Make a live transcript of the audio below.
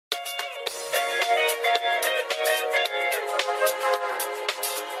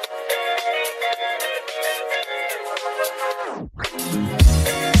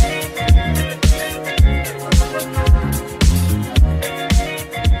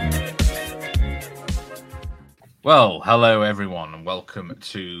Well, hello everyone, and welcome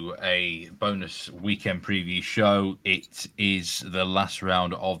to a bonus weekend preview show. It is the last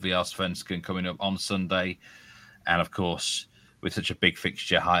round of the Allsvenskan coming up on Sunday, and of course, with such a big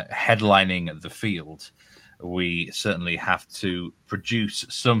fixture headlining the field, we certainly have to produce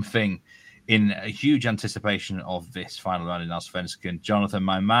something in a huge anticipation of this final round in Allsvenskan. Jonathan,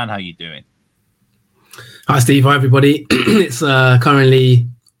 my man, how you doing? Hi, Steve. Hi, everybody. It's currently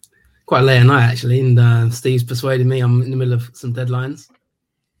quite late at night, actually, and Steve's persuaded me. I'm in the middle of some deadlines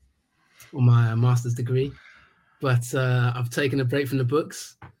on my master's degree, but I've taken a break from the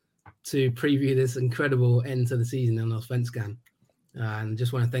books to preview this incredible end to the season on Allsvenskan. And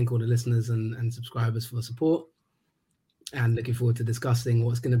just want to thank all the listeners and subscribers for the support, and looking forward to discussing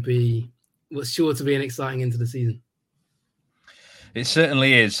what's sure to be an exciting end to the season. It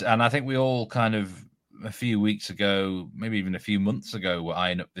certainly is, and I think we all kind of a few weeks ago, maybe even a few months ago, were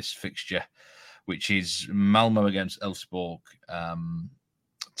eyeing up this fixture, which is Malmö against Elfsborg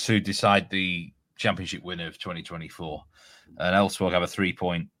to decide the championship winner of 2024. And Elfsborg have a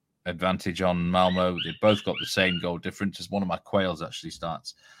 3-point advantage on Malmö. They've both got the same goal difference, as one of my quails actually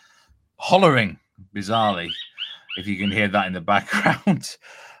starts hollering, bizarrely, if you can hear that in the background.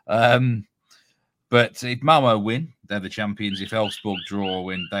 But if Malmö win, they're the champions. If Elfsborg draw or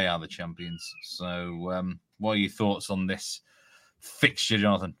win, they are the champions. So what are your thoughts on this fixture,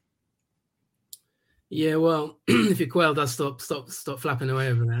 Jonathan? Yeah, well, if your quail does stop flapping away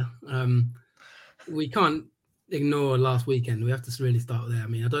over there, we can't ignore last weekend. We have to really start there. I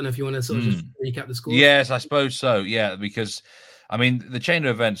mean, I don't know if you want to sort of just recap the score. Yes, I suppose so. Yeah, because, I mean, the chain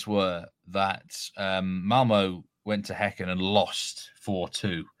of events were that Malmö went to Häcken and lost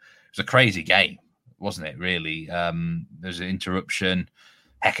 4-2. It was a crazy game, wasn't it, really? There's an interruption.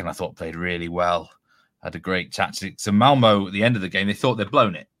 Häcken, I thought, played really well, had a great tactic. So Malmö, at the end of the game, they thought they'd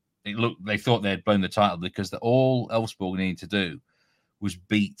blown it. They thought they'd blown the title because all Elfsborg needed to do was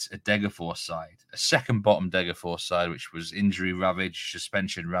beat a Degerfors side, a second bottom Degerfors side, which was injury ravaged,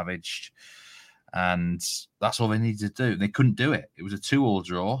 suspension ravaged, and that's all they needed to do. They couldn't do it. It was a 2-2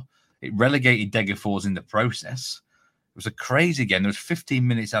 draw. It relegated Degerfors in the process. It was a crazy game. There was 15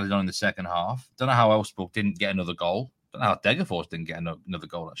 minutes added on in the second half. Don't know how Elfsborg didn't get another goal. Don't know how Degerfors didn't get another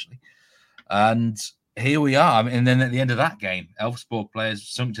goal, actually. And here we are. I mean, and then at the end of that game, Elfsborg players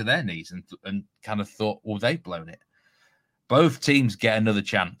sunk to their knees and kind of thought, well, they've blown it. Both teams get another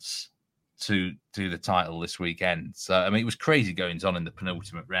chance to do the title this weekend. So, I mean, it was crazy goings on in the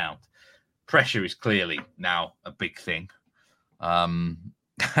penultimate round. Pressure is clearly now a big thing.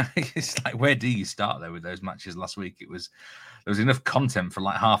 It's like, where do you start there with those matches last week? There was enough content for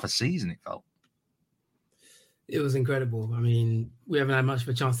like half a season, it felt. It was incredible. I mean, we haven't had much of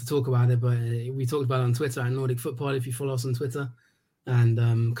a chance to talk about it, but we talked about it on Twitter at Nordic Football, if you follow us on Twitter,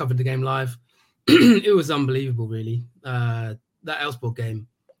 and covered the game live. It was unbelievable, really. That Elfsborg game,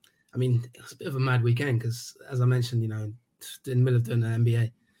 I mean, it was a bit of a mad weekend because, as I mentioned, in the middle of doing the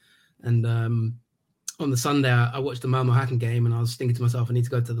NBA. And on the Sunday, I watched the Malmö Häcken game, and I was thinking to myself, I need to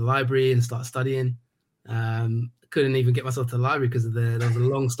go to the library and start studying. Couldn't even get myself to the library because there was a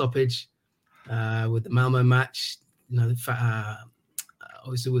long stoppage with the Malmö match.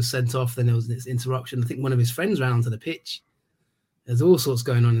 Obviously was sent off. Then there was this interruption. I think one of his friends ran onto the pitch. There's all sorts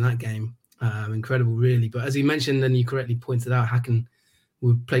going on in that game. Incredible, really. But as you mentioned, and you correctly pointed out, Häcken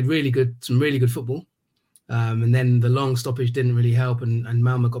played some really good football. And then the long stoppage didn't really help, and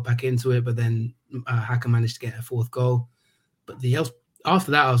Malmö got back into it. But then Häcken managed to get a fourth goal. But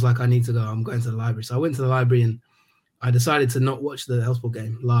after that, I was like, I need to go. I'm going to the library. So I went to the library and I decided to not watch the Elfsborg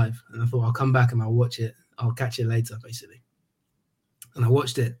game live. And I thought, I'll come back and I'll watch it. I'll catch it later, basically. And I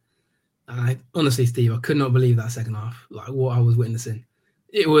watched it. And honestly, Steve, I could not believe that second half, like what I was witnessing.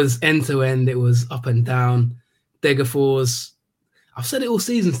 It was end to end. It was up and down. Degerfors. I've said it all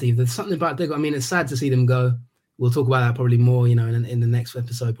season, Steve. There's something about Degerfors. I mean, it's sad to see them go. We'll talk about that probably more, in the next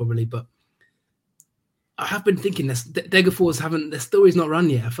episode, probably. But I have been thinking Degerfors their story's not run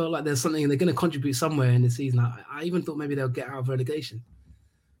yet. I felt like there's something they're going to contribute somewhere in the season. I even thought maybe they'll get out of relegation.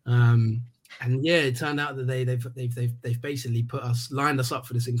 And yeah, it turned out that they've basically lined us up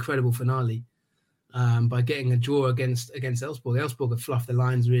for this incredible finale by getting a draw against Elfsborg. Elfsborg have fluffed the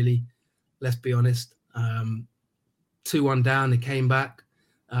lines, really. Let's be honest. 2-1 down, they came back.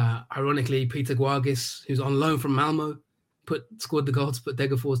 Ironically, Peter Guargis, who's on loan from Malmö, scored the goal to put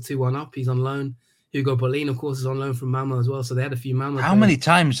Degerfors 2-1 up. He's on loan. Hugo Bolin, of course, is on loan from Malmö as well. So they had a few Malmö. How many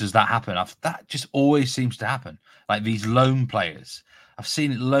times does that happen? That just always seems to happen. Like these loan players. I've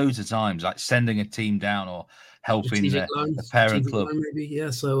seen it loads of times, like sending a team down or helping the parent club. Maybe, yeah.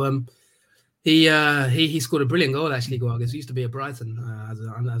 So he scored a brilliant goal, actually, Guargis. He used to be at Brighton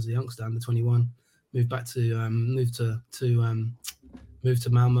as a youngster, under 21. moved back to moved to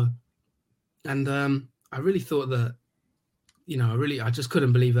Malmö, and I really thought that, I just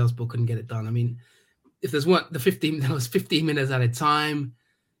couldn't believe Elfsborg couldn't get it done. I mean, if there was 15 minutes at a time,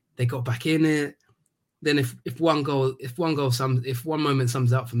 they got back in it. Then if one moment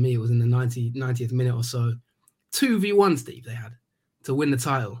sums up for me, it was in the 90th minute or so. 2v1, Steve, they had to win the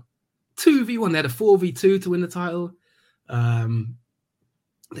title. 2v1, they had a 4v2 to win the title.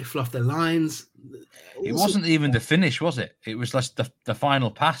 They fluffed their lines. It wasn't even the finish, was it? It was less the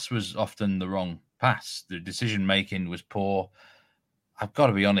final pass was often the wrong pass. The decision making was poor. I've got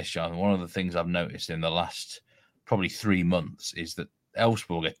to be honest, John. One of the things I've noticed in the last probably 3 months is that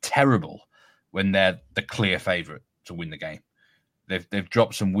Elfsborg are terrible when they're the clear favourite to win the game. They've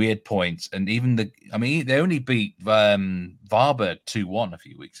dropped some weird points, and even they only beat Varberg 2-1 a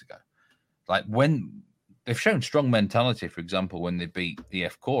few weeks ago. Like, when they've shown strong mentality, for example, when they beat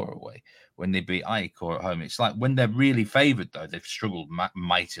IFK away, when they beat IFK at home. It's like when they're really favoured, though, they've struggled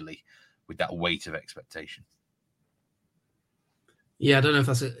mightily with that weight of expectation. Yeah, I don't know if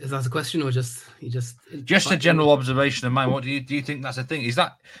that's a question or just a general observation of mine. What do you think that's a thing?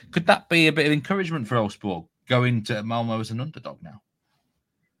 Could that be a bit of encouragement for Elfsborg going to Malmö as an underdog now?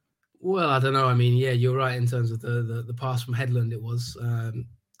 Well, I don't know. I mean, yeah, you're right in terms of the pass from Hedlund. It was.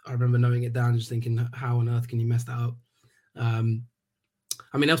 I remember knowing it down, just thinking, how on earth can you mess that up? I mean,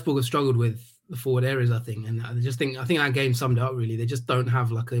 Elfsborg have struggled with the forward areas, I think, and I think that game summed it up really. They just don't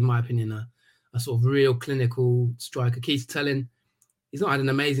have, like, in my opinion, a sort of real clinical striker. Keith Telling, he's not had an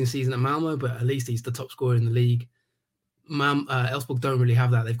amazing season at Malmö, but at least he's the top scorer in the league. Elfsborg don't really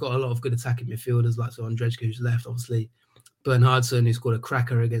have that. They've got a lot of good attacking midfielders, like Andrejka, who's left, obviously. Bernhardsson, who scored a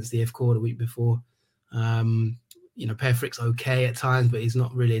cracker against the IFK the week before. Per Frick's okay at times, but he's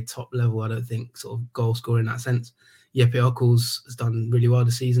not really a top level, I don't think, sort of goal scorer in that sense. Jeppe Ockels has done really well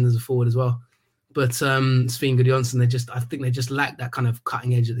this season as a forward as well. But Sven Gudjonsson, I think they just lack that kind of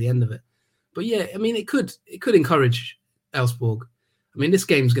cutting edge at the end of it. But yeah, I mean, it could encourage Elfsborg. I mean, this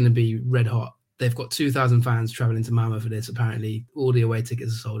game's going to be red hot. They've got 2,000 fans traveling to Malmö for this. Apparently, all the away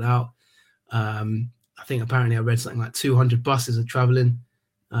tickets are sold out. I think apparently I read something like 200 buses are traveling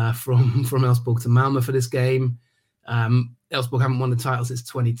from Elfsborg to Malmö for this game. Elfsborg haven't won the title since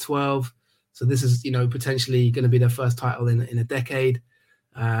 2012, so this is potentially going to be their first title in a decade,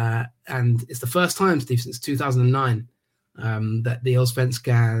 and it's the first time, Steve, since 2009 that the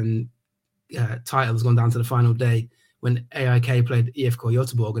Allsvenskan title has gone down to the final day, when AIK played IFK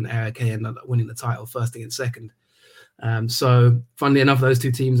Göteborg and AIK ended up winning the title first against second. So funnily enough, those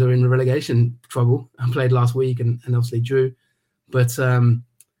two teams are in relegation trouble and played last week and obviously drew. But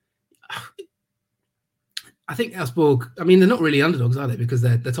I think Elfsborg, I mean, they're not really underdogs, are they? Because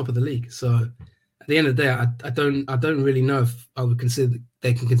they're top of the league. So at the end of the day, I don't really know if I would consider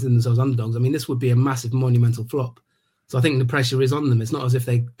they can consider themselves underdogs. I mean, this would be a massive monumental flop. So I think the pressure is on them. It's not as if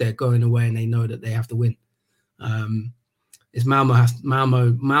they're going away and they know that they have to win. It's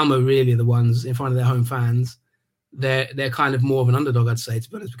Malmö really are the ones in front of their home fans. They're kind of more of an underdog, I'd say, to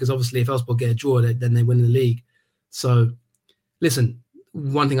be honest, because obviously if Elfsborg get a draw, then they win the league. So listen,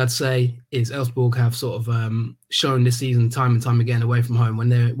 one thing I'd say is Elfsborg have sort of shown this season time and time again away from home, when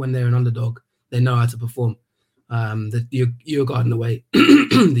they're an underdog, they know how to perform. The Djurgården away,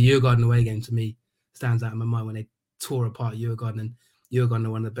 the Djurgården away game to me stands out in my mind when they tore apart Djurgården, and Djurgården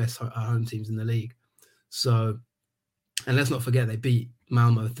are one of the best home teams in the league. So, and let's not forget they beat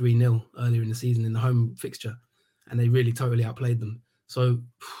Malmö 3-0 earlier in the season in the home fixture, and they really totally outplayed them. So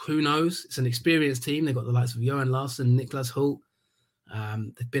who knows? It's an experienced team. They've got the likes of Johan Larsson, Niklas Hult.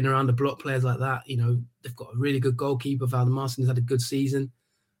 They've been around the block, players like that. They've got a really good goalkeeper. Valdemarsen's had a good season.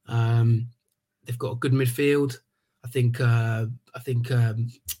 They've got a good midfield. I think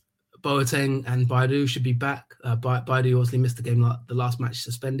Boateng and Baidu should be back. Baidu obviously missed the game, the last match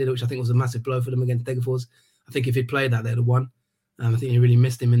suspended, which I think was a massive blow for them against Degerfors. I think if he'd played that, they'd have won. I think they really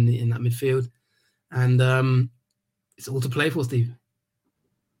missed him in that midfield. And it's all to play for, Steve.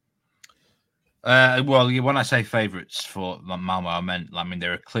 Well, when I say favourites for Malmö, I mean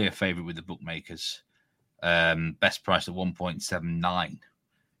they're a clear favourite with the bookmakers. Best price at 1.79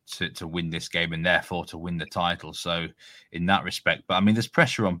 to win this game and therefore to win the title. So in that respect, but I mean there's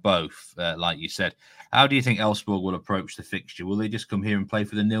pressure on both, like you said. How do you think Elfsborg will approach the fixture? Will they just come here and play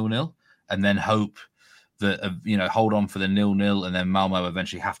for the 0-0 and then hope that hold on for the 0-0 and then Malmö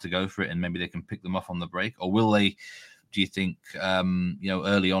eventually have to go for it and maybe they can pick them off on the break? Or will they, do you think,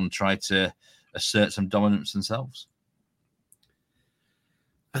 early on try to assert some dominance themselves?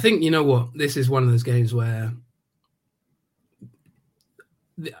 I think, this is one of those games where,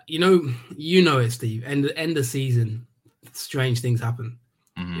 it, Steve, end of season, strange things happen.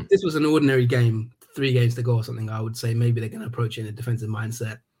 Mm-hmm. If this was an ordinary game, 3 games to go or something, I would say maybe they're going to approach it in a defensive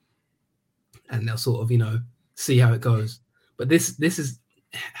mindset, and they'll sort of, see how it goes. But this is,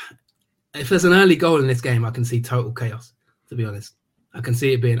 if there's an early goal in this game, I can see total chaos, to be honest. I can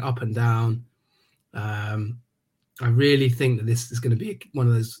see it being up and down. I really think that this is going to be one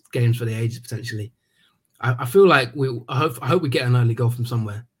of those games for the ages, potentially. I feel like I hope we get an early goal from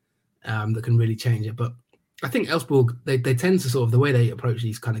somewhere that can really change it. But I think Elfsborg, they tend to sort of, the way they approach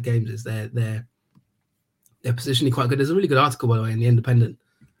these kind of games is they're positionally quite good. There's a really good article, by the way, in The Independent.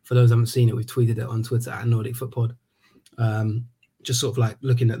 For those who haven't seen it, we've tweeted it on Twitter at Nordic Footpod. Just sort of like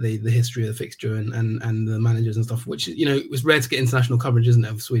looking at the history of the fixture and the managers and stuff, which, it was rare to get international coverage, isn't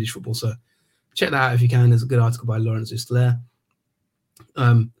it, of Swedish football. So check that out if you can. There's a good article by Lawrence Ustaler.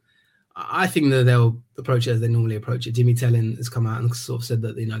 I think that they'll approach it as they normally approach it. Jimmy Tellin has come out and sort of said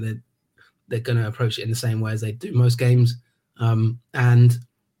that, they're going to approach it in the same way as they do most games. And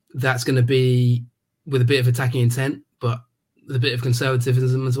that's going to be with a bit of attacking intent, but with a bit of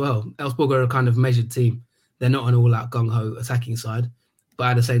conservatism as well. Elfsborg are a kind of measured team. They're not an all-out gung-ho attacking side, but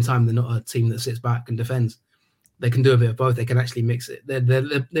at the same time, they're not a team that sits back and defends. They can do a bit of both. They can actually mix it. They're a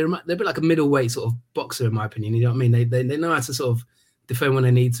bit like a middleweight sort of boxer, in my opinion. You know what I mean? They know how to sort of defend when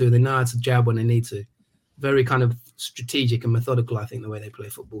they need to. They know how to jab when they need to. Very kind of strategic and methodical, I think, the way they play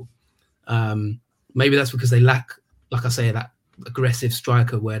football. Maybe that's because they lack, like I say, that aggressive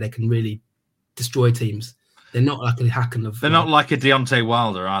striker where they can really destroy teams. They're not like a Hacken of. They're not like a Deontay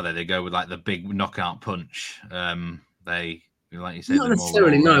Wilder, are they? They go with like the big knockout punch. They, like you said, not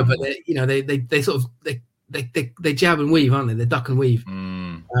necessarily no, but they sort of they jab and weave, aren't they? They duck and weave.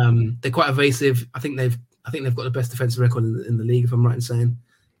 They're quite evasive. I think they've got the best defensive record in the league, if I'm right in saying,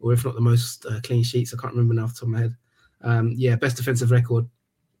 or if not the most clean sheets. I can't remember now off the top of my head. Best defensive record,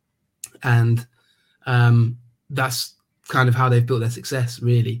 and that's kind of how they've built their success,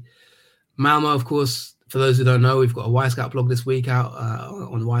 really. Malmo, of course. For those who don't know, we've got a Y-Scout blog this week out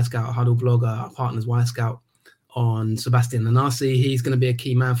on Y-Scout Huddle blog, our partners Y-Scout, on Sebastian Nanasi. He's going to be a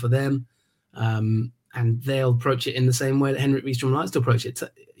key man for them. And they'll approach it in the same way that Henrik Rydström likes to approach it,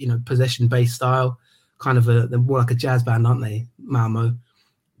 possession-based style, kind of they're more like a jazz band, aren't they, Malmo?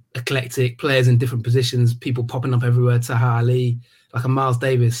 Eclectic, players in different positions, people popping up everywhere, Taha Ali, like a Miles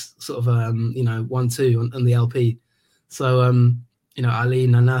Davis sort of, 1-2 on the LP. So, Ali,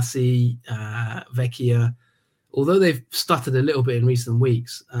 Nanasi, Vecchia, although they've stuttered a little bit in recent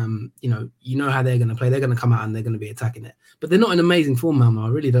weeks, you know how they're going to play. They're going to come out and they're going to be attacking it. But they're not in amazing form, Malmo. I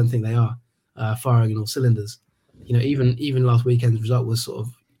really don't think they are firing in all cylinders. Even last weekend's result was sort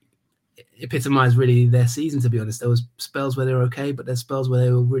of epitomized really their season, to be honest. There was spells where they were okay, but there's spells where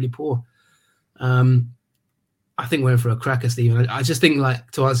they were really poor. I think we're in for a cracker, Stephen. I just think,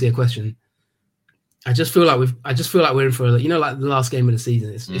 like, to answer your question, I just feel like we're in for like the last game of the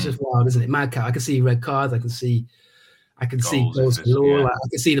season. It's just wild, isn't it? Madcap. I can see red cards. I can see goals galore. Yeah. Like, I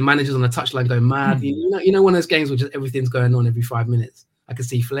can see the managers on the touchline going mad. One of those games where just everything's going on every 5 minutes. I can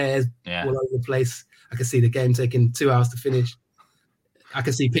see flares all over the place. I can see the game taking 2 hours to finish. I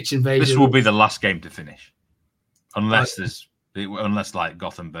can see pitch invasion. This will be the last game to finish, unless like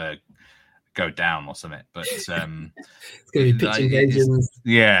Gothenburg go down or something. But it's going to be pitch invasions.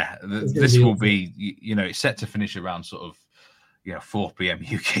 This will be. It's set to finish around sort of 4 p.m.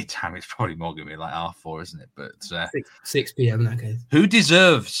 UK time. It's probably more going to be like R4, isn't it? But 6 p.m. in that case. Who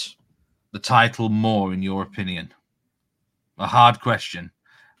deserves the title more, in your opinion? A hard question,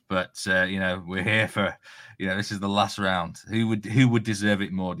 but we're here for. This is the last round. Who would deserve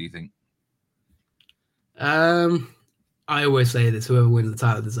it more, do you think? I always say this: whoever wins the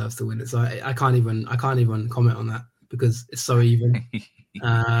title deserves to win it. So I can't even comment on that because it's so even.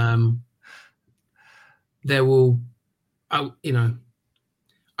 There will, I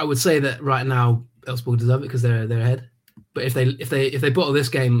would say that right now Elfsborg deserve it because they're ahead. But if they bottle this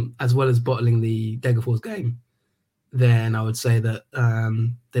game as well as bottling the Degerfors game, then I would say that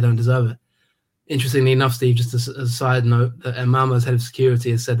they don't deserve it. Interestingly enough, Steve, just as a side note, Malmö's head of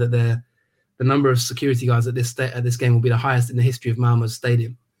security has said that the number of security guards at this game will be the highest in the history of Malmö's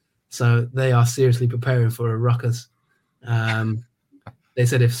stadium. So they are seriously preparing for a ruckus. They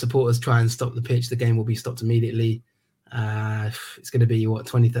said if supporters try and stop the pitch, the game will be stopped immediately. It's going to be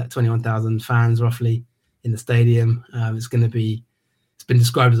 21,000 fans roughly in the stadium. It's been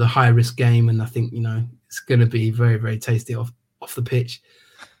described as a high risk game, and I think it's going to be very, very tasty off the pitch.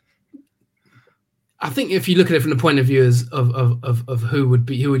 I think if you look at it from the point of view of who would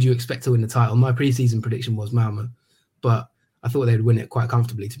you expect to win the title, my preseason prediction was Malmö, but I thought they'd win it quite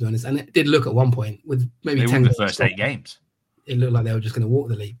comfortably, to be honest. And it did look at one point with maybe 10 won the first 8 games. It looked like they were just going to walk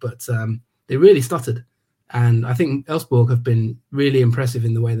the league, but they really stuttered. And I think Elfsborg have been really impressive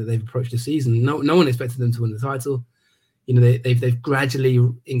in the way that they've approached the season. No one expected them to win the title. You know, they've gradually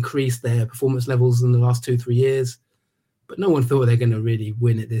increased their performance levels in the last 2-3 years, but no one thought they're going to really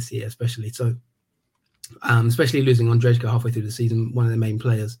win it this year, especially especially losing Ondrejka halfway through the season, one of their main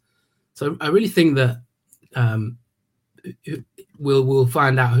players. So I really think that we'll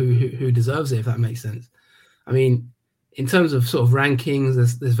find out who deserves it, if that makes sense. I mean, in terms of sort of rankings,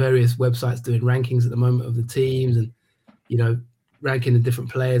 there's various websites doing rankings at the moment of the teams, and you know, ranking the different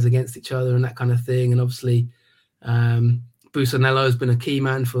players against each other and that kind of thing. And obviously, Busanello has been a key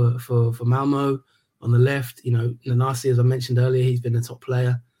man for Malmo on the left. You know, Nanasi, as I mentioned earlier, he's been a top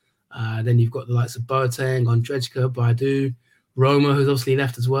player. Then you've got the likes of Boateng, Ondrejka, Baidu, Roma, who's obviously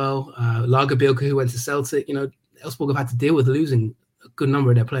left as well. Lagerbielke, who went to Celtic. You know, Elfsborg have had to deal with losing a good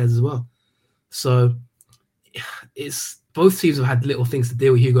number of their players as well. So it's both teams have had little things to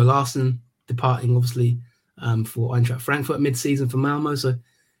deal with. Hugo Larsson departing, obviously, for Eintracht Frankfurt mid-season for Malmo. So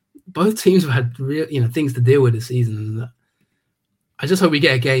both teams have had real, things to deal with this season. And I just hope we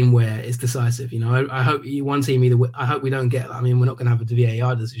get a game where it's decisive. You know, I hope one team either. I hope we don't get. I mean, we're not going to have a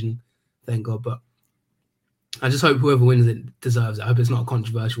VAR decision, thank God. But I just hope whoever wins it deserves it. I hope it's not a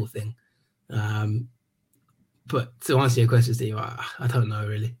controversial thing. But to answer your question, Steve, I don't know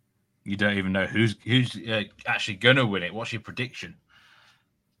really. You don't even know who's actually going to win it. What's your prediction?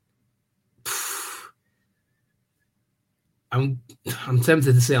 I'm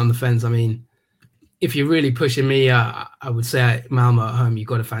tempted to sit on the fence. I mean, if you're really pushing me, I would say Malmo at home, you've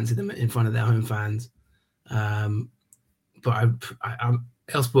got to fancy them in front of their home fans. But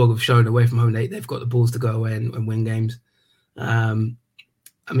Elfsborg have shown away from home they've got the balls to go away and win games. I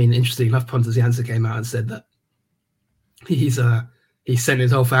mean, interesting enough, Pontus Janssen came out and said that he sent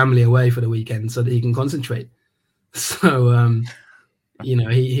his whole family away for the weekend so that he can concentrate. So,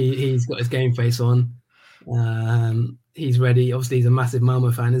 he's got his game face on. He's ready. Obviously, he's a massive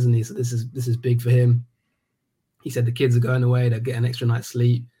Malmo fan, isn't he? So this is big for him. He said the kids are going away. They'll get an extra night's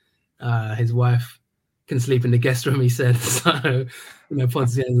sleep. His wife can sleep in the guest room, he said. So,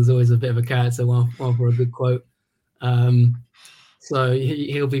 Pontus Janssen is always a bit of a character, one for a good quote. So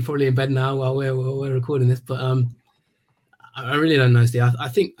he'll be probably in bed now while we're recording this. But I really don't know, Steve. I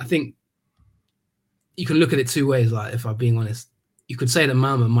think you can look at it two ways. Like, if I'm being honest, you could say that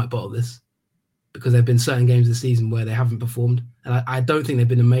Malmo might bottle this because there have been certain games this season where they haven't performed, and I don't think they've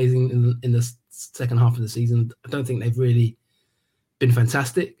been amazing in the second half of the season. I don't think they've really been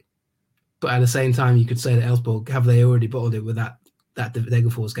fantastic. But at the same time, you could say that Elfsborg, have they already bottled it with that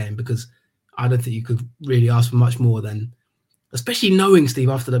Degerfors game? Because I don't think you could really ask for much more than, especially knowing, Steve,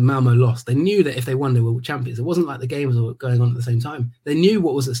 after the Malmo loss, they knew that if they won, they were champions. It wasn't like the games were going on at the same time. They knew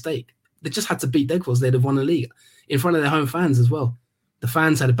what was at stake. They just had to beat Degerfors. They'd have won the league in front of their home fans as well. The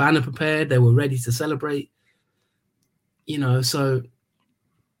fans had a banner prepared. They were ready to celebrate. So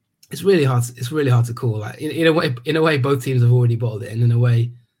it's really hard. It's really hard to call. Like in a way, both teams have already bottled it, and in a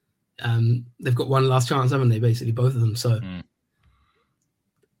way, they've got one last chance, haven't they? Basically, both of them. So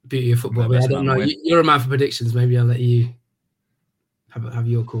beauty of football. I don't know. You're a man for predictions. Maybe I'll let you have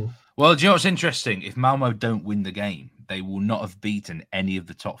your call. Well, do you know what's interesting? If Malmo don't win the game, they will not have beaten any of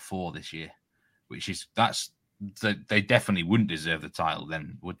the top four this year, they definitely wouldn't deserve the title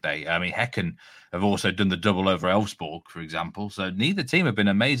then, would they? I mean, Häcken have also done the double over Elfsborg, for example. So neither team have been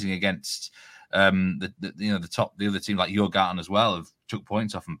amazing against the other team like Djurgården as well have took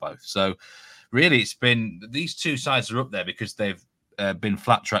points off them both. So really, it's been these two sides are up there because they've been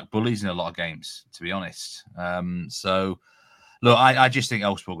flat track bullies in a lot of games, to be honest. So look, I just think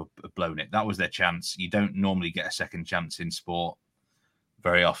Elfsborg have blown it. That was their chance. You don't normally get a second chance in sport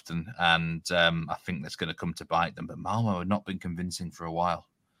very often, and I think that's going to come to bite them. But Malmo have not been convincing for a while,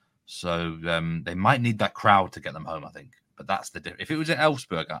 so they might need that crowd to get them home, I think. But that's the difference. If it was at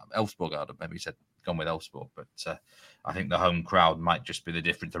Elfsborg, I'd have maybe gone with Elfsborg. But I think the home crowd might just be the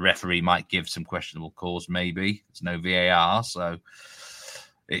difference. The referee might give some questionable calls, maybe. There's no VAR, so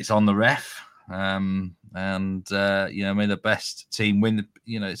it's on the ref. May the best team win.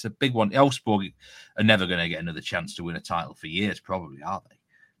 It's a big one. Elfsborg are never going to get another chance to win a title for years, probably, are they?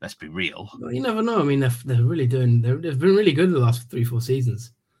 Let's be real. Well, you never know. I mean, they're really doing. They've been really good the last 3-4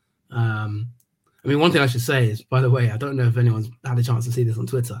 seasons. I mean, one thing I should say is, by the way, I don't know if anyone's had a chance to see this on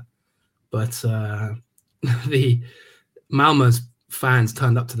Twitter, but the Malmo's fans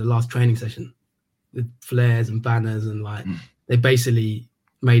turned up to the last training session with flares and banners, and they basically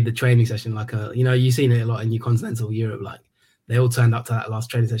made the training session like you've seen it a lot in your continental Europe. Like, they all turned up to that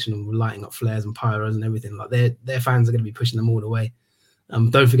last training session and were lighting up flares and pyros and everything. Like, their fans are going to be pushing them all the way.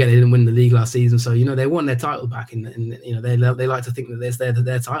 Don't forget they didn't win the league last season, so they want their title back, and they like to think that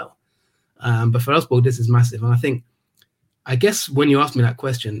their title. But for Elfsborg, this is massive. And I guess when you ask me that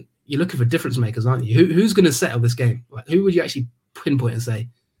question, you're looking for difference makers, aren't you? Who's going to settle this game? Like, who would you actually pinpoint and say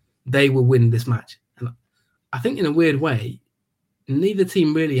they will win this match? And I think in a weird way, neither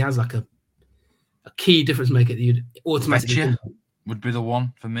team really has like a key difference maker that you'd automatically would be the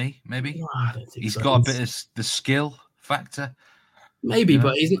one for me, maybe. No, I don't think he's so. got a bit of the skill factor. Maybe,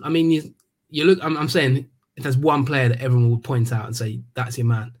 but he's, I mean, you look, I'm saying if there's one player that everyone would point out and say, that's your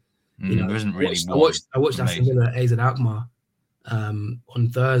man. There isn't really I watched Aston Villa AZ Alkmaar on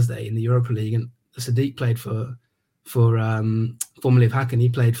Thursday in the Europa League, and Sadiq played for formerly of Häcken. He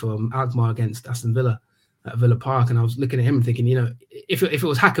played for Alkmaar against Aston Villa at Villa Park, and I was looking at him and thinking, if it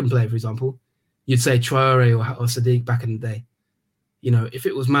was Häcken player, for example, you'd say Traore or Sadiq back in the day. If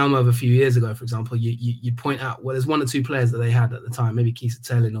it was Malmö of a few years ago, for example, you'd point out, well, there's one or two players that they had at the time, maybe Kiese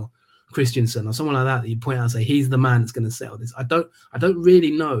Tellin or Christiansen or someone like that you'd point out and say, he's the man that's going to settle this. I don't really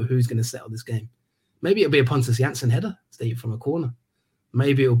know who's going to settle this game. Maybe it'll be a Pontus Jansson header, Steve, from a corner.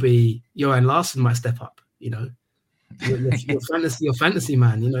 Maybe it'll be Johan Larsson might step up, your fantasy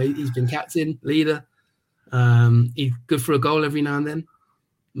man. He's been captain, leader. He's good for a goal every now and then.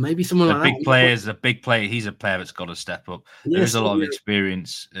 Maybe someone like that. A big player. He's a player that's got to step up. Yes, there's a lot of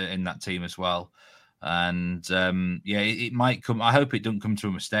experience in that team as well. And it might come. I hope it doesn't come to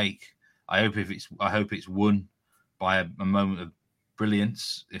a mistake. I hope it's won by a moment of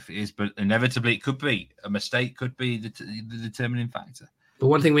brilliance. If it is, but inevitably it could be a mistake. Could be the determining factor. But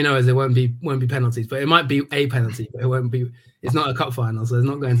one thing we know is there won't be penalties. But it might be a penalty. But it won't be. It's not a cup final, so it's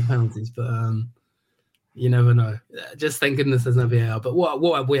not going to penalties. But you never know. Just thank goodness there's no VAR. But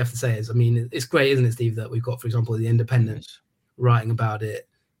what we have to say is, I mean, it's great, isn't it, Steve, that we've got, for example, the Independent writing about it.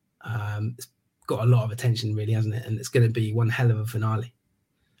 It's got a lot of attention, really, hasn't it? And it's going to be one hell of a finale.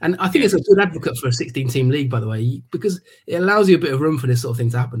 And I think it's a good advocate for a 16-team league, by the way, because it allows you a bit of room for this sort of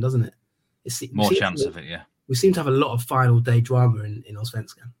thing to happen, doesn't it? More chance of it, yeah. We seem to have a lot of final day drama in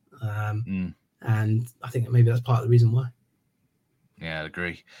Allsvenskan. And I think maybe that's part of the reason why. Yeah, I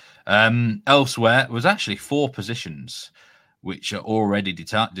agree. Elsewhere was actually 4 positions which are already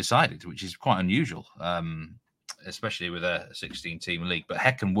decided, which is quite unusual, especially with a 16-team league. But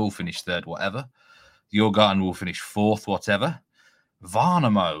Häcken will finish 3rd, whatever. Djurgården will finish 4th, whatever.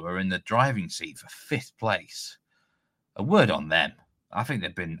 Värnamo are in the driving seat for 5th place. A word on them. I think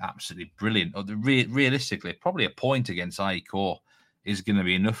they've been absolutely brilliant. Realistically, probably a point against IFK is going to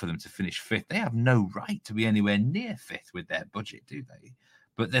be enough for them to finish 5th. They have no right to be anywhere near 5th with their budget, do they?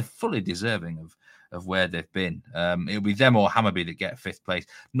 But they're fully deserving of where they've been. It'll be them or Hammarby that get 5th place.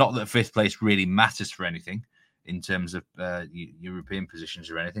 Not that 5th place really matters for anything in terms of European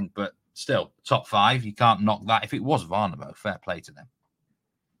positions or anything, but still, top 5, you can't knock that. If it was Värnamo, fair play to them.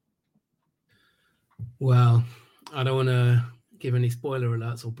 Well, I don't want to give any spoiler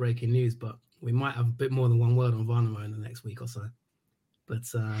alerts or breaking news, but we might have a bit more than one word on Värnamo in the next week or so. But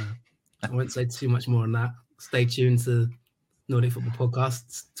I won't say too much more on that. Stay tuned to Nordic Football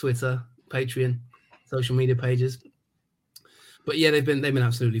Podcasts, Twitter, Patreon, social media pages. But yeah, they've been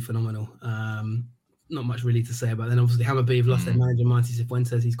absolutely phenomenal. Not much really to say about them. Obviously, Hammarby have lost their manager, Marty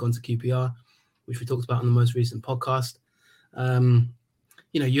Cifuentes. He's gone to QPR, which we talked about on the most recent podcast.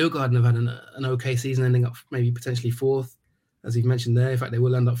 Djurgården have had an okay season, ending up maybe potentially 4th, as you've mentioned there. In fact, they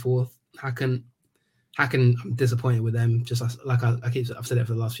will end up 4th. Häcken, I'm disappointed with them. Just like I've said it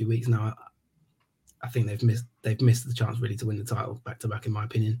for the last few weeks now. I think they've missed the chance really to win the title back to back, in my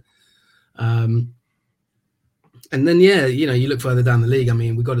opinion. And then you look further down the league. I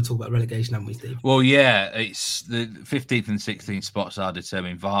mean, we've got to talk about relegation, haven't we, Steve? Well, yeah, it's the 15th and 16th spots are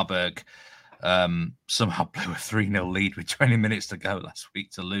determined. Varberg somehow blew a 3-0 lead with 20 minutes to go last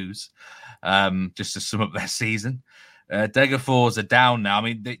week to lose, just to sum up their season. Degerfors are down now. I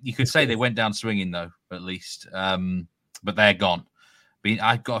mean, you could say they went down swinging, though, at least. But they're gone.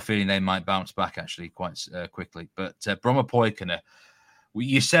 I've got a feeling they might bounce back, actually, quite quickly. But Brommapojkarna,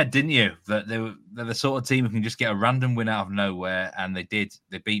 you said, didn't you, that they're the sort of team who can just get a random win out of nowhere, and they did.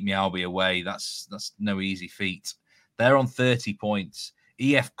 They beat Mjällby away. That's no easy feat. They're on 30 points.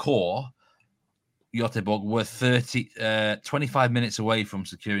 IFK Göteborg were 25 minutes away from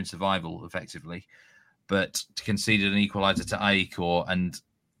securing survival, effectively, but conceded an equaliser to IFK. And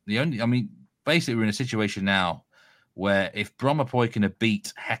basically, we're in a situation now where if Brommapojkarna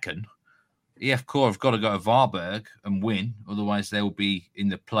beat Häcken, IFK have got to go to Varberg and win, otherwise they will be in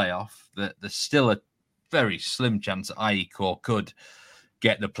the playoff. There's still a very slim chance that IFK could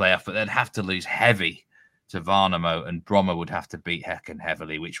get the playoff, but they'd have to lose heavy to Värnamo, and Bromma would have to beat Häcken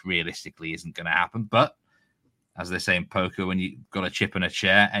heavily, which realistically isn't going to happen. But as they say in poker, when you've got a chip and a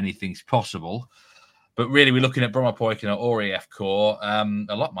chair, anything's possible. But really, we're looking at Brommapojkarna or IFK.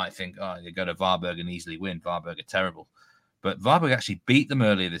 A lot might think, oh, you go to Varberg and easily win. Varberg are terrible. But Varberg actually beat them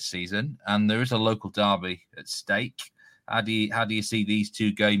earlier this season, and there is a local derby at stake. How do you see these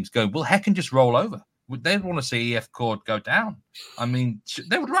two games go? Will Häcken just roll over? They want to see IFK go down. I mean,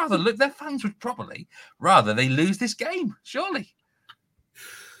 they would rather look. Their fans would probably rather they lose this game. Surely.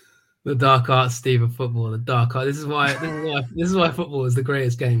 The dark arts, Steve, of football. The dark art. This is why football is the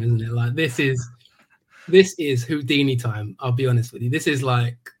greatest game, isn't it? Like this is Houdini time. I'll be honest with you. This is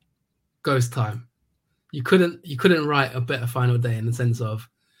like ghost time. You couldn't write a better final day in the sense of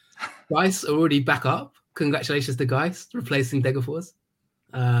Geis already back up. Congratulations to Geis replacing Degerfors.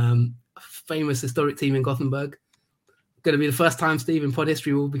 Famous historic team in Gothenburg. Going to be the first time, Steve, in pod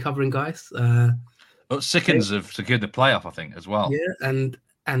history we'll be covering Geis. Sickens have secured the playoff, I think, as well. Yeah, and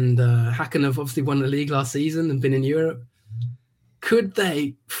Häcken have obviously won the league last season and been in Europe. Could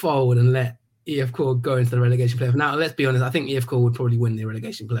they fold and let IFK go into the relegation playoff? Now, let's be honest. I think IFK would probably win the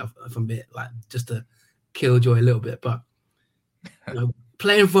relegation playoff if I'm a bit like just to kill joy a little bit. But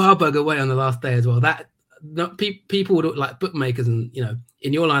playing Varberg away on the last day as well. That people would like bookmakers and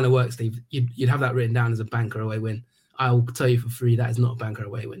in your line of work, Steve, you'd have that written down as a banker away win. I will tell you for free that is not a banker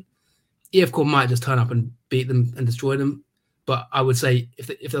away win. IFK might just turn up and beat them and destroy them. But I would say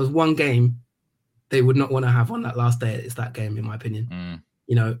if there was one game they would not want to have on that last day, it's that game, in my opinion.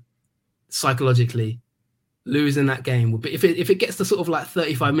 Psychologically, losing that game would be if it gets to sort of like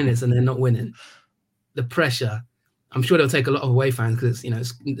 35 minutes and they're not winning, the pressure. I'm sure they'll take a lot of away fans because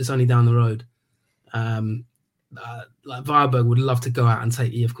it's only down the road. Like Varberg would love to go out and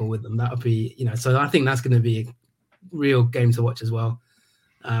take IFK with them. That would be So I think that's going to be a real game to watch as well.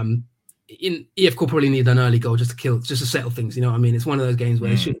 In IFK probably need an early goal just to settle things. You know what I mean? It's one of those games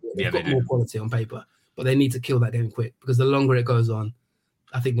where they've got more quality on paper, but they need to kill that game quick because the longer it goes on,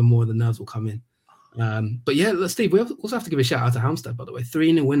 I think the more the nerves will come in. But yeah, Steve, we also have to give a shout out to Halmstad, by the way.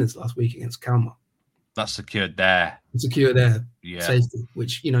 3-0 winners last week against Kalmar. That's secured there. Safety,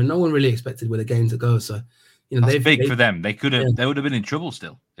 which no one really expected with a game to go. So that's big for them. They would have been in trouble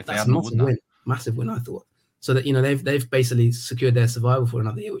still if they hadn't won that. Massive win, I thought. So that they've basically secured their survival for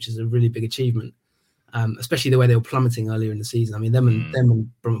another year, which is a really big achievement. Especially the way they were plummeting earlier in the season. I mean, them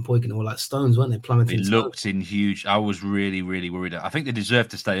and Brommapojkarna were like stones, weren't they? Plummeting. They looked in huge. I was really, really worried. I think they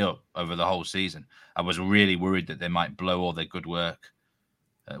deserved to stay up over the whole season. I was really worried that they might blow all their good work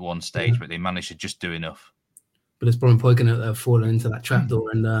at one stage, but they managed to just do enough. But it's Brommapojkarna that have fallen into that trapdoor.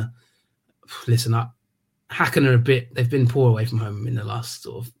 And listen, Häcken are they've been poor away from home in the last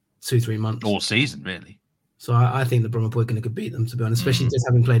sort of 2-3 months. All season, really. So I think the Brommapojkarna could beat them, to be honest, especially just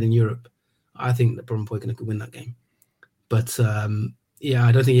having played in Europe. I think that Brommapojkarna could win that game. But I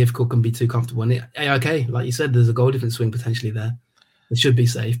don't think IFK can be too comfortable. And AIK, like you said, there's a goal difference swing potentially there. It should be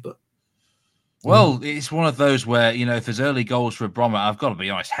safe, but. Well, it's one of those where, if there's early goals for Bromma, I've got to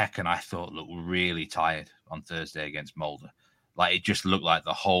be honest, Häcken, I thought, looked really tired on Thursday against Molde. Like, it just looked like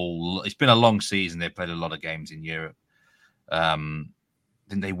it's been a long season. They played a lot of games in Europe. Didn't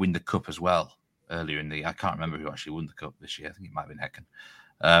they win the cup as well earlier I can't remember who actually won the cup this year. I think it might have been Häcken.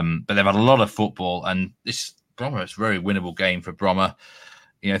 But they've had a lot of football, and this Bromma, it's a very winnable game for Bromma.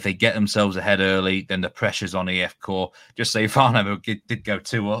 If they get themselves ahead early, then the pressure's on IFK. Just say Farnham did go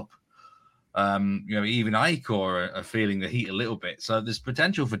 2 up. Even IFK are feeling the heat a little bit. So there's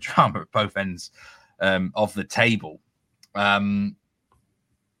potential for drama at both ends of the table. Who's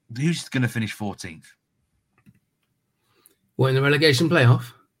going to finish 14th? What, in the relegation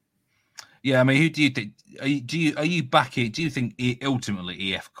playoff? Yeah, I mean, who do you think? Are you backing? Do you think ultimately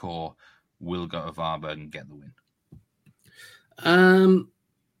IFK will go to Varberg and get the win?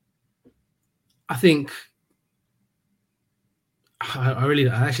 I think I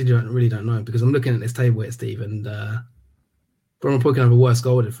actually don't know, because I'm looking at this table here, Steve, and Brommapojkarna can have a worse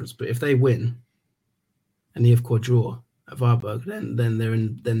goal difference. But if they win and IFK draw at Varberg, then they're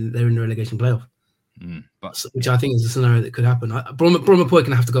in the relegation playoff. Which I think is a scenario that could happen.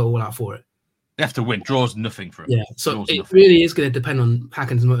 Brommapojkarna have to go all out for it. They have to win. Draws nothing for them. Yeah, so it really is going to depend on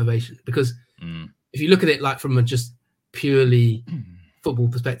Häcken's motivation, because if you look at it like from a just purely football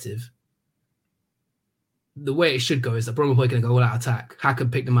perspective, the way it should go is that Brommapojkarna go all out attack.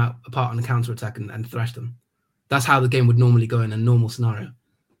 Häcken pick them apart on the counter attack and thrash them. That's how the game would normally go in a normal scenario.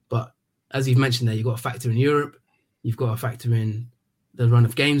 But as you've mentioned there, you've got to factor in Europe. You've got to factor in the run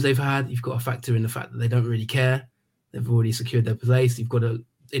of games they've had. You've got to factor in the fact that they don't really care. They've already secured their place. You've got to,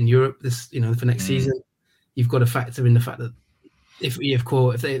 in Europe, for next season, you've got to factor in the fact that if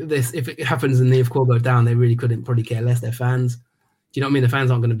it happens and the IFK go down, they really couldn't probably care less. Their fans, do you know what I mean? The fans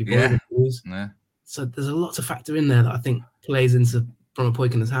aren't going to be bothered to lose. Yeah. So there's a lot to factor in there that I think plays into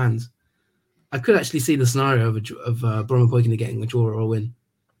Brommapojkarna's hands. I could actually see the scenario of Brommapojkarna getting a draw or a win.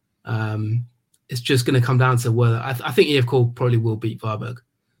 It's just going to come down to whether I think IFK probably will beat Varberg,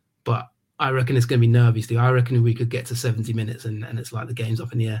 but I reckon it's going to be nervy, Steve. I reckon we could get to 70 minutes and it's like the game's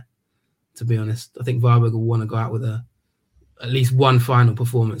up in the air, to be honest. I think Varberg will want to go out with at least one final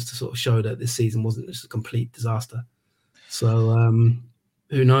performance to sort of show that this season wasn't just a complete disaster. So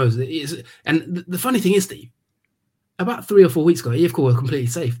who knows? And the funny thing is, Steve, about 3 or 4 weeks ago, IFK were completely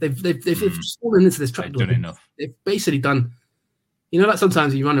safe. They've fallen into this trap. They've done enough. They've basically done, like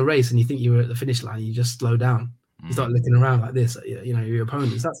sometimes you run a race and you think you're at the finish line, you just slow down. You start looking around like this, your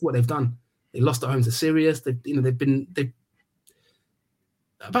opponents. That's what they've done. They lost at home to Sirius. They've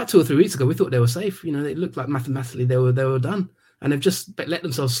about 2 or 3 weeks ago, we thought they were safe. They looked like mathematically they were done, and they've just let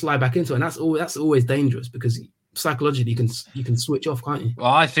themselves slide back into it. And that's always dangerous because psychologically you can switch off, can't you?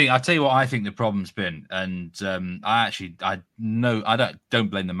 Well, I tell you what I think the problem's been, and I don't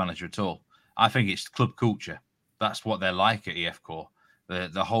blame the manager at all. I think it's club culture. That's what they're like at IFK.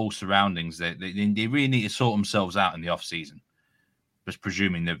 The whole surroundings. They really need to sort themselves out in the off season. Just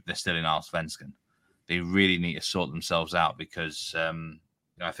presuming they're still in Allsvenskan, they really need to sort themselves out because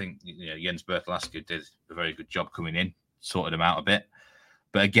I think Jens Bertolaska did a very good job coming in, sorted them out a bit.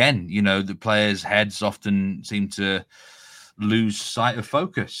 But again, the players' heads often seem to lose sight of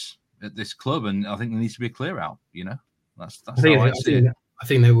focus at this club, and I think there needs to be a clear out. That's how I see it. I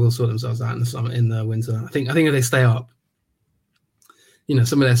think they will sort themselves out in the summer, in the winter. I think if they stay up,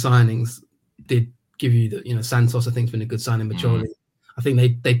 some of their signings did give you the Santos. I think has been a good signing, but Charlie. I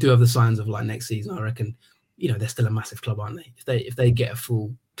think they do have the signs of like next season. I reckon, they're still a massive club, aren't they? If they get a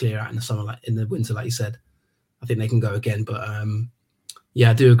full clear out in the summer, like in the winter, like you said, I think they can go again. But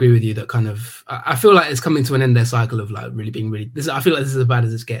I do agree with you that kind of I feel like it's coming to an end their cycle of like really being I feel like this is as bad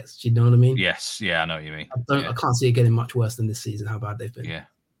as it gets. Do you know what I mean? Yes, yeah, I know what you mean. I can't see it getting much worse than this season. How bad they've been. Yeah,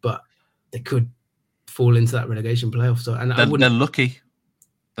 but they could fall into that relegation playoff. So they're lucky.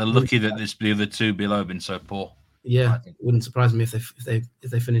 They're lucky that the other two below have been so poor. Yeah, it wouldn't surprise me if they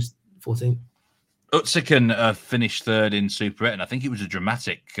finished 14th. Utsiken finished third in Super 8, and I think it was a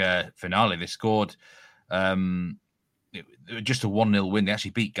dramatic finale. They scored just a 1-0 win. They actually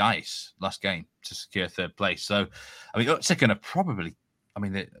beat Gais last game to secure third place. So, Utsiken are probably,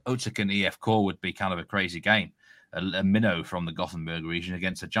 the Utsiken IFK would be kind of a crazy game. A minnow from the Gothenburg region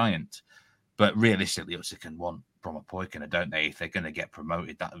against a giant. But realistically, Utsiken want Brommapojkarna, don't they? If they're going to get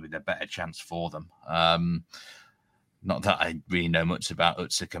promoted, that would be the better chance for them. Not that I really know much about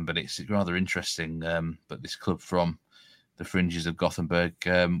Utsiken, but it's rather interesting. But this club from the fringes of Gothenburg,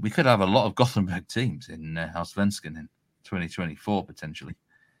 we could have a lot of Gothenburg teams in Allsvenskan in 2024 potentially,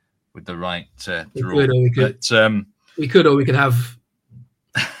 with the right draw. We could have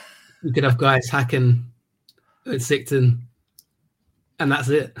guys hacking Utsikten, and that's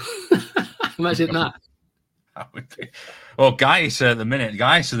it. Imagine that. That would be. Well, Gais at the minute,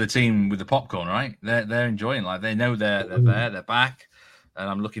 Gais are the team with the popcorn, right? They're enjoying, like they know they're there, they're back, and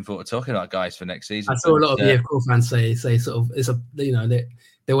I'm looking forward to talking about Gais for next season. I saw a lot of IFK fans say sort of it's a they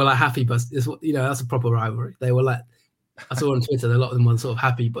were like happy, but it's that's a proper rivalry. They were like, I saw on Twitter a lot of them were sort of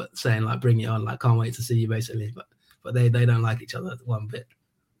happy, but saying like bring it on, like can't wait to see you basically, but they don't like each other one bit.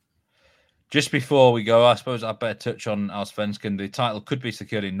 Just before we go, I suppose I better touch on Allsvenskan. The title could be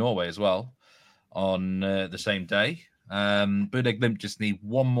secured in Norway as well on the same day. Bodø Glimt just need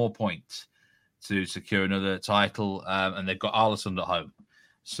one more point to secure another title, and they've got Arlesund at home.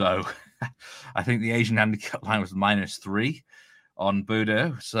 So I think the Asian handicap line was -3 on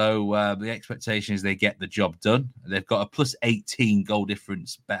Bodø. So the expectation is they get the job done. They've got a +18 goal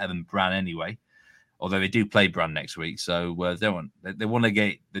difference better than Brann anyway, although they do play Brann next week. So they want to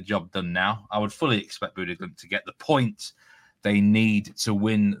get the job done now. I would fully expect Bodø Glimt to get the point they need to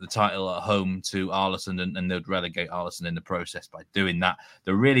win the title at home to Arlesund, and they'd relegate Arlesund in the process by doing that.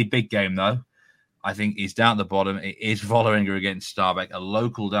 The really big game, though, I think, is down at the bottom. It is Vålerenga against Stabæk, a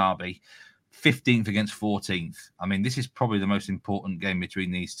local derby, 15th against 14th. This is probably the most important game between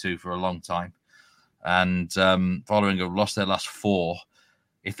these two for a long time. And Vålerenga have lost their last 4.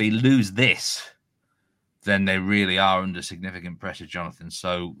 If they lose this, then they really are under significant pressure, Jonathan.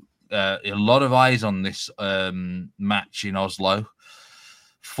 So a lot of eyes on this match in Oslo,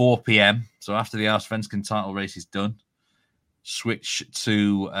 4 p.m. So after the Allsvenskan title race is done, switch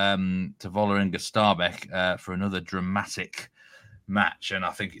to Vålerenga Stabæk for another dramatic match, and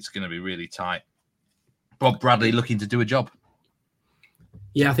I think it's going to be really tight. Bob Bradley looking to do a job.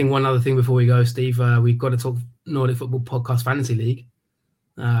 Yeah, I think one other thing before we go, Steve, we've got to talk Nordic Football Podcast Fantasy League.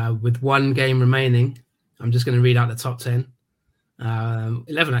 With one game remaining, I'm just going to read out the top 10.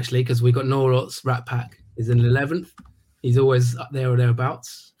 11 actually, because we've got Norot's Rat Pack is in 11th. He's always up there or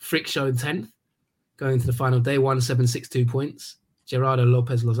thereabouts. Frick Show in 10th. going to the final day, 1762 points. Gerardo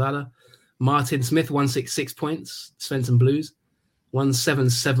Lopez Lozada. Martin Smith, 166 points. Svensson Blues.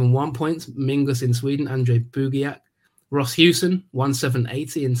 1771 points. Mingus in Sweden. Andre Bugiak. Ross Hewson,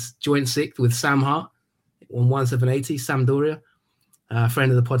 1780 in joint sixth with Sam Hart on 1780. Sam Doria, friend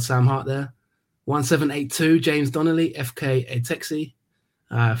of the pod, Sam Hart there. 1782, James Donnelly, FK Etexi,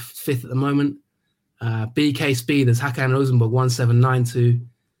 fifth at the moment. BK Speeders, Hakan Rosenberg, 1792.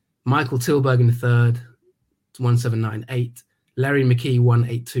 Michael Tilberg in the third, 1798. Larry McKee,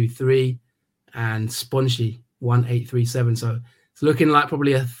 1823. And Sponchi, 1837. So it's looking like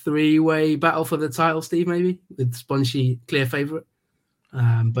probably a three-way battle for the title, Steve, maybe, with Sponchi clear favourite.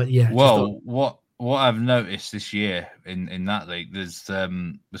 But yeah. Well, what I've noticed this year in that league, there's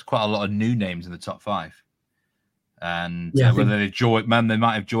quite a lot of new names in the top five. And whether they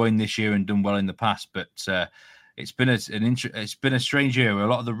might have joined this year and done well in the past, but it's been a strange year where a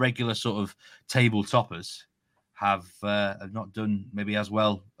lot of the regular sort of table toppers have not done maybe as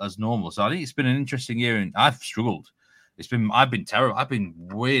well as normal. So I think it's been an interesting year, and I've struggled. I've been terrible. I've been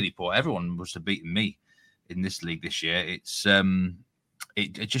really poor. Everyone must have beaten me in this league this year. It's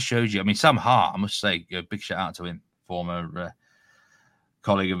it just shows you. I mean, Sam Hart, I must say, a big shout out to him, former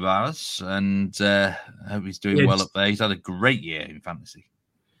colleague of ours, and I hope he's doing well up there. He's had a great year in fantasy.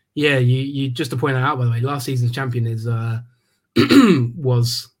 Yeah, you just to point that out, by the way, last season's champion is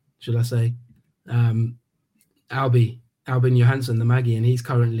was, should I say, Albin Johansson, the Maggie, and he's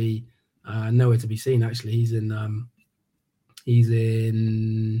currently nowhere to be seen. Actually, he's in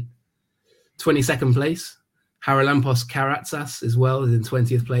 22nd place. Haralampos Karatsas as well is in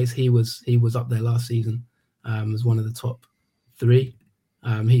 20th place. He was up there last season as one of the top three.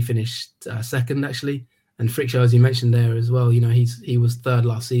 He finished second actually, and Frickshaw, as you mentioned there as well. You know, he was third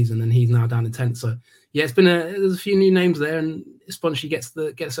last season, and he's now down in 10th. So yeah, there's a few new names there, and if Sponchi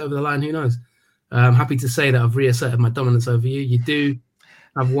gets over the line, who knows? I'm happy to say that I've reasserted my dominance over you. You do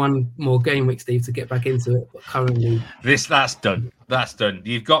have one more game week, Steve, to get back into it, but currently that's done. That's done.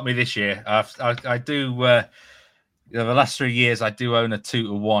 You've got me this year. I do. The last 3 years, I do own a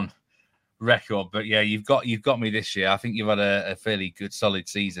 2-1 record, but yeah, you've got me this year. I think you've had a fairly good, solid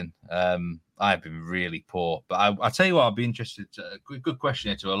season. I've been really poor, but I tell you what, I'd be interested. Good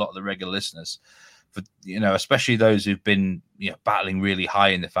question here to a lot of the regular listeners, for especially those who've been battling really high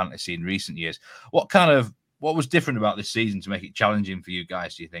in the fantasy in recent years. What was different about this season to make it challenging for you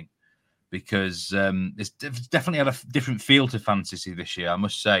guys, do you think? Because it's definitely had a different feel to fantasy this year, I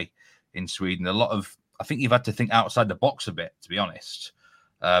must say, in Sweden. I think you've had to think outside the box a bit, to be honest,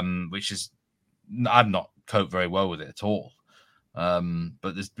 which is, I've not coped very well with it at all.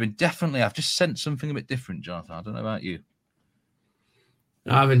 But there's been I've just sensed something a bit different, Jonathan. I don't know about you.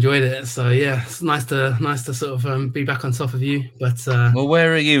 I've enjoyed it. So yeah, it's nice to sort of be back on top of you. But well,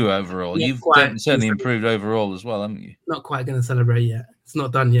 where are you overall? You've certainly improved overall as well, haven't you? Not quite going to celebrate yet. It's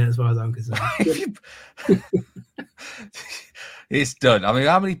not done yet, as far as I'm concerned. It's done. I mean,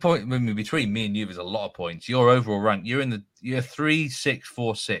 how many points between me and you? There's a lot of points. Your overall rank, you're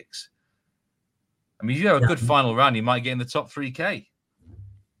 3-6-4-6. I mean, if you have a good final round, you might get in the top 3K.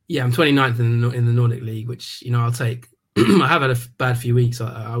 Yeah, I'm 29th in the Nordic League, which I'll take. I have had a bad few weeks.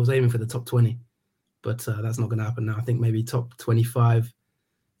 I was aiming for the top 20, but that's not going to happen now. I think maybe top 25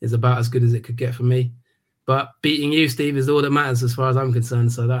 is about as good as it could get for me. But beating you, Steve, is all that matters as far as I'm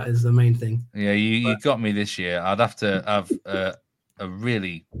concerned. So that is the main thing. Yeah, you got me this year. I'd have to have a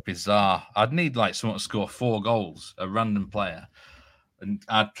really bizarre. I'd need like someone to score 4 goals, a random player, and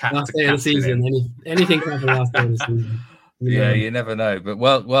I'd catch last day of the season. Anything can happen last day of the season. You never know. But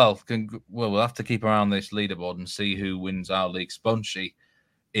we'll have to keep an eye on this leaderboard and see who wins our league. Sponchi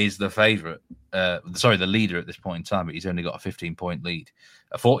is the favourite. The leader at this point in time, but he's only got a 15-point lead,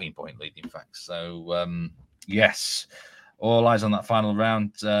 a 14-point lead, in fact. So yes, all eyes on that final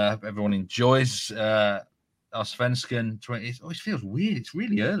round. Hope everyone enjoys Allsvenskan 20. It always feels weird. It's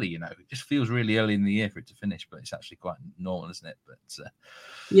really early, It just feels really early in the year for it to finish, but it's actually quite normal, isn't it? But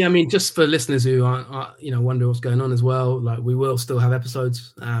yeah, I mean, just for listeners who are wonder what's going on as well. Like, we will still have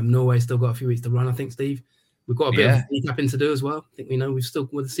episodes. Norway's still got a few weeks to run, I think, Steve. We've got a bit of recapping to do as well. I think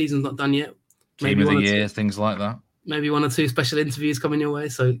the season's not done yet. Team of the year, things like that. Maybe 1 or 2 special interviews coming your way.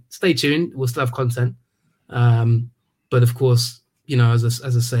 So stay tuned. We'll still have content. But of course, as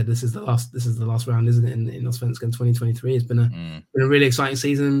I said, this is the last round, isn't it? In Allsvenskan 2023, it's been a really exciting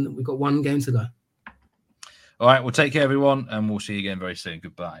season. We've got 1 game to go. All right, well, take care, everyone, and we'll see you again very soon.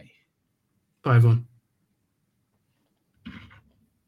 Goodbye. Bye, everyone.